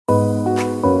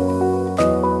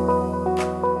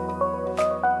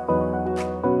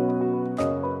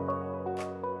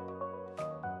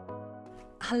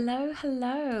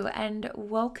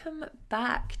welcome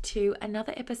back to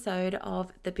another episode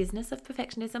of the Business of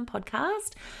Perfectionism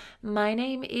podcast. My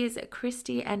name is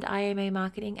Christy and I am a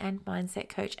marketing and mindset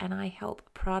coach, and I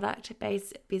help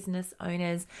product-based business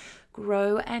owners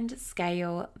grow and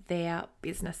scale their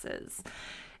businesses.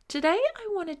 Today, I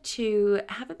wanted to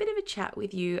have a bit of a chat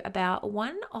with you about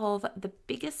one of the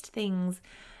biggest things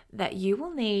that you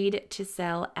will need to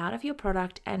sell out of your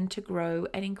product and to grow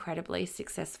an incredibly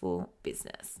successful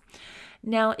business.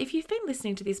 Now, if you've been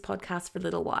listening to this podcast for a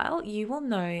little while, you will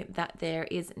know that there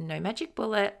is no magic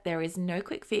bullet, there is no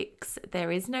quick fix,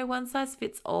 there is no one size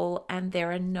fits all, and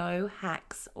there are no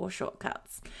hacks or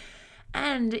shortcuts.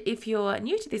 And if you're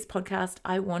new to this podcast,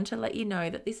 I want to let you know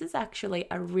that this is actually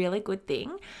a really good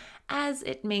thing, as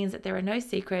it means that there are no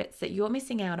secrets that you're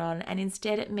missing out on, and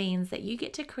instead it means that you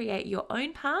get to create your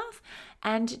own path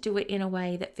and do it in a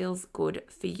way that feels good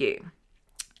for you.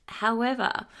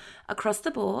 However, across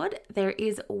the board, there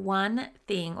is one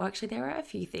thing, or actually there are a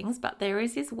few things, but there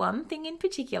is this one thing in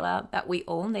particular that we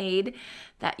all need,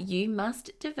 that you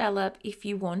must develop if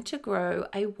you want to grow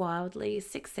a wildly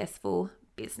successful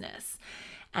business.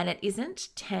 And it isn't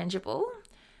tangible,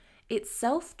 it's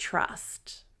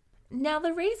self-trust. Now,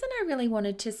 the reason I really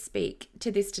wanted to speak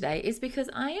to this today is because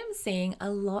I am seeing a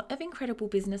lot of incredible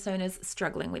business owners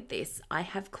struggling with this. I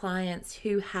have clients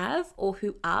who have or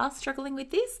who are struggling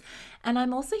with this, and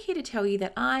I'm also here to tell you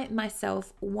that I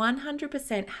myself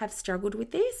 100% have struggled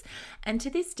with this, and to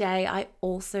this day I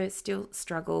also still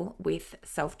struggle with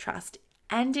self-trust.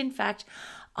 And in fact,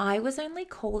 I was only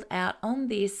called out on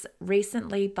this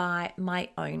recently by my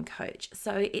own coach.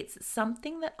 So it's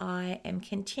something that I am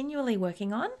continually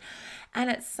working on, and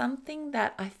it's something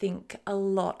that I think a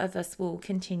lot of us will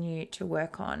continue to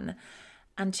work on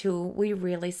until we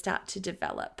really start to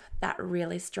develop that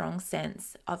really strong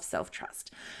sense of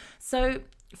self-trust. So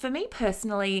for me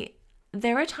personally,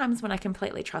 there are times when I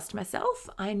completely trust myself.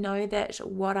 I know that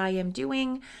what I am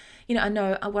doing, I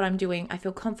know what I'm doing. I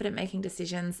feel confident making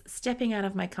decisions, stepping out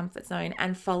of my comfort zone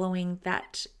and following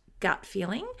that gut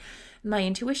feeling, my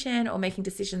intuition, or making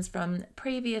decisions from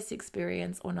previous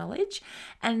experience or knowledge.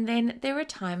 And then there are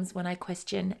times when I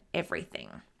question everything.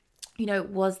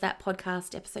 Was that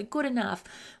podcast episode good enough?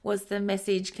 Was the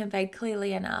message conveyed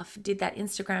clearly enough? Did that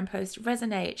Instagram post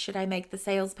resonate? Should I make the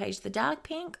sales page the dark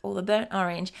pink or the burnt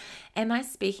orange? Am I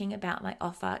speaking about my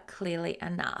offer clearly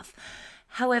enough?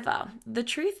 However, the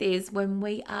truth is, when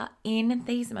we are in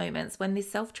these moments, when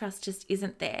this self-trust just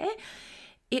isn't there,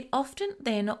 it often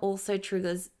then also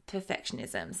triggers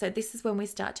perfectionism. So this is when we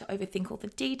start to overthink all the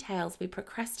details, we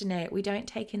procrastinate, we don't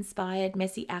take inspired,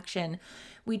 messy action,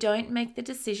 we don't make the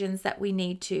decisions that we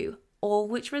need to, all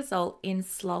which result in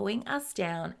slowing us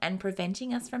down and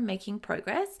preventing us from making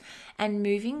progress and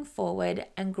moving forward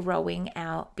and growing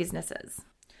our businesses.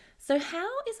 So how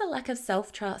is a lack of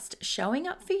self-trust showing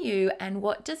up for you, and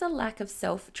what does a lack of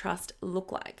self-trust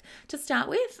look like? To start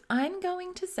with, I'm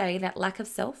going to say that lack of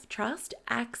self-trust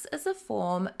acts as a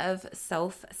form of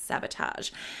self-sabotage,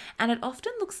 and it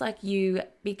often looks like you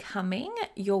becoming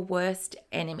your worst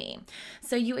enemy.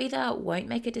 So you either won't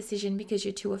make a decision because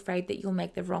you're too afraid that you'll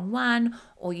make the wrong one,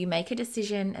 or you make a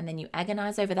decision and then you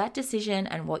agonize over that decision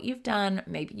and what you've done.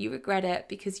 Maybe you regret it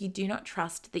because you do not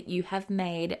trust that you have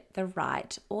made the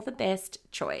right or the best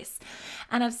choice.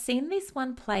 And I've seen this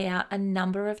one play out a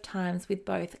number of times with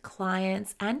both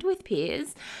clients and with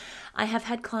peers. I have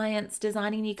had clients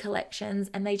designing new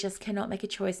collections and they just cannot make a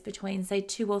choice between, say,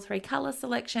 2 or 3 color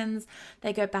selections.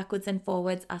 They go backwards and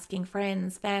forwards asking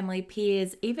friends, family,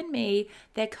 peers, even me,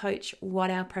 their coach, what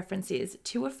our preference is.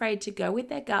 Too afraid to go with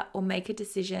their gut or make a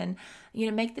decision,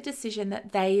 make the decision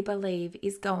that they believe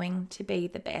is going to be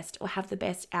the best or have the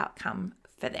best outcome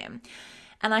for them.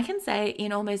 And I can say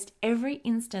in almost every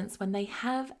instance, when they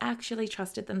have actually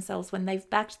trusted themselves, when they've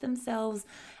backed themselves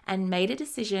and made a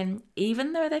decision,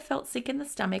 even though they felt sick in the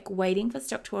stomach waiting for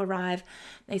stock to arrive,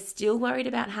 they still worried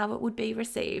about how it would be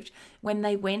received. When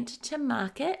they went to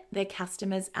market, their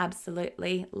customers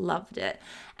absolutely loved it.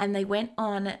 And they went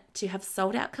on to have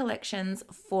sold out collections,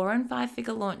 4 and 5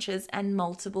 figure launches, and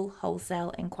multiple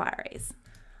wholesale inquiries.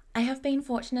 I have been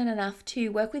fortunate enough to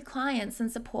work with clients and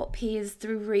support peers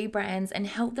through rebrands and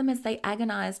help them as they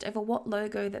agonized over what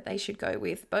logo that they should go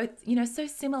with. Both, so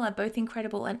similar, both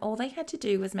incredible. And all they had to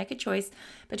do was make a choice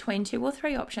between 2 or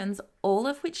 3 options, all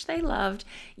of which they loved,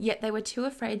 yet they were too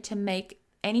afraid to make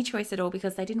any choice at all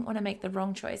because they didn't want to make the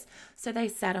wrong choice. So they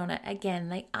sat on it again.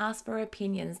 They asked for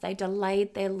opinions. They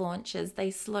delayed their launches. They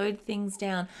slowed things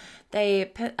down.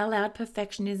 They allowed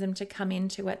perfectionism to come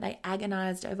into it. They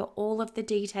agonized over all of the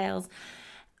details.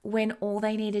 when all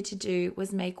they needed to do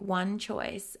was make one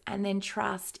choice and then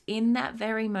trust in that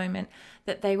very moment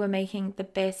that they were making the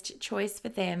best choice for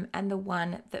them and the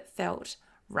one that felt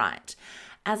right.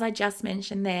 As I just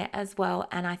mentioned there as well,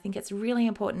 and I think it's really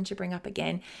important to bring up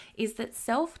again, is that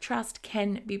self-trust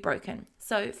can be broken.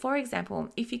 So for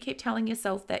example, if you keep telling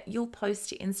yourself that you'll post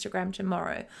to Instagram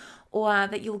tomorrow, or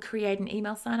that you'll create an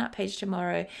email sign-up page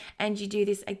tomorrow, and you do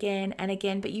this again and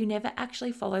again, but you never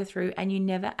actually follow through and you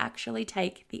never actually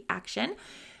take the action,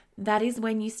 that is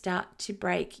when you start to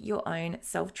break your own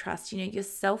self-trust. You're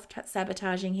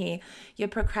self-sabotaging here, you're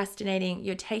procrastinating,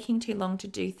 you're taking too long to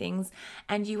do things,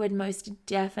 and you are most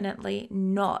definitely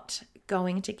not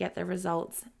going to get the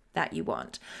results that you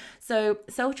want. So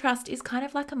self-trust is kind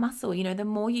of like a muscle. The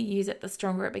more you use it, the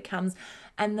stronger it becomes,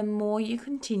 and the more you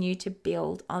continue to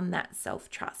build on that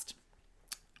self-trust.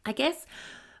 I guess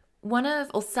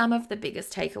some of the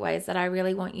biggest takeaways that I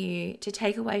really want you to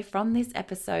take away from this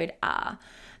episode are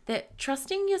that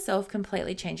trusting yourself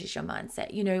completely changes your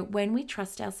mindset. When we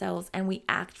trust ourselves and we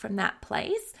act from that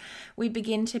place, we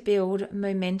begin to build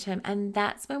momentum, and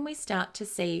that's when we start to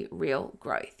see real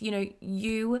growth.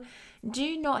 You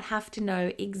do not have to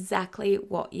know exactly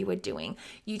what you are doing.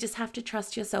 You just have to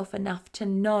trust yourself enough to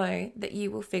know that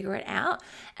you will figure it out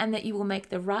and that you will make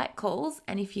the right calls.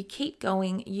 And if you keep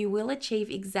going, you will achieve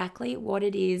exactly what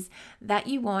it is that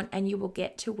you want, and you will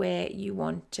get to where you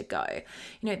want to go.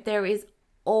 There is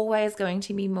always going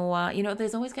to be more.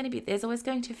 There's always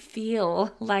going to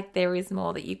feel like there is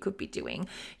more that you could be doing.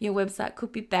 Your website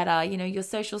could be better, your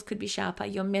socials could be sharper,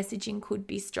 your messaging could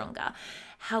be stronger.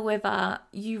 However,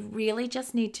 you really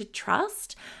just need to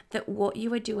trust that what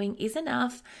you are doing is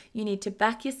enough. You need to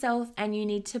back yourself, and you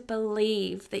need to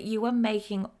believe that you are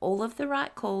making all of the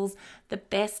right calls, the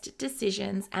best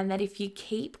decisions, and that if you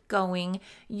keep going,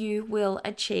 you will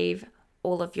achieve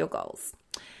all of your goals.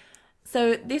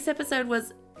 So this episode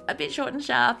was a bit short and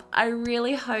sharp. I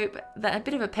really hope that, a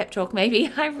bit of a pep talk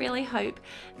maybe, I really hope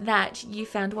that you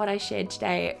found what I shared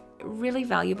today really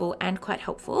valuable and quite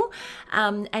helpful.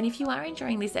 And if you are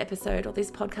enjoying this episode or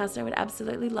this podcast, I would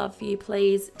absolutely love for you,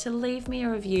 please, to leave me a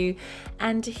review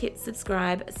and to hit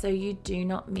subscribe so you do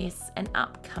not miss an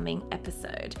upcoming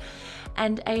episode.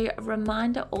 And a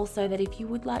reminder also that if you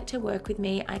would like to work with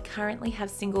me, I currently have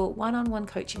single one-on-one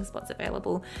coaching spots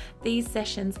available. These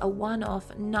sessions are one-off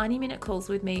 90-minute calls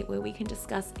with me where we can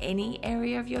discuss any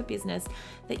area of your business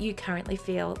that you currently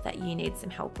feel that you need some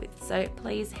help with. So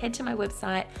please head to my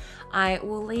website. I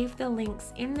will leave the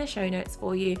links in the show notes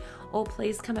for you, or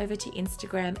please come over to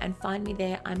Instagram and find me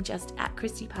there. I'm just at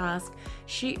Christy Pask.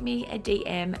 Shoot me a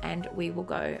DM and we will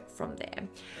go from there.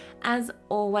 As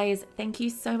always, thank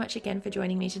you so much again for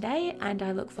joining me today, and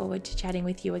I look forward to chatting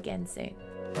with you again soon.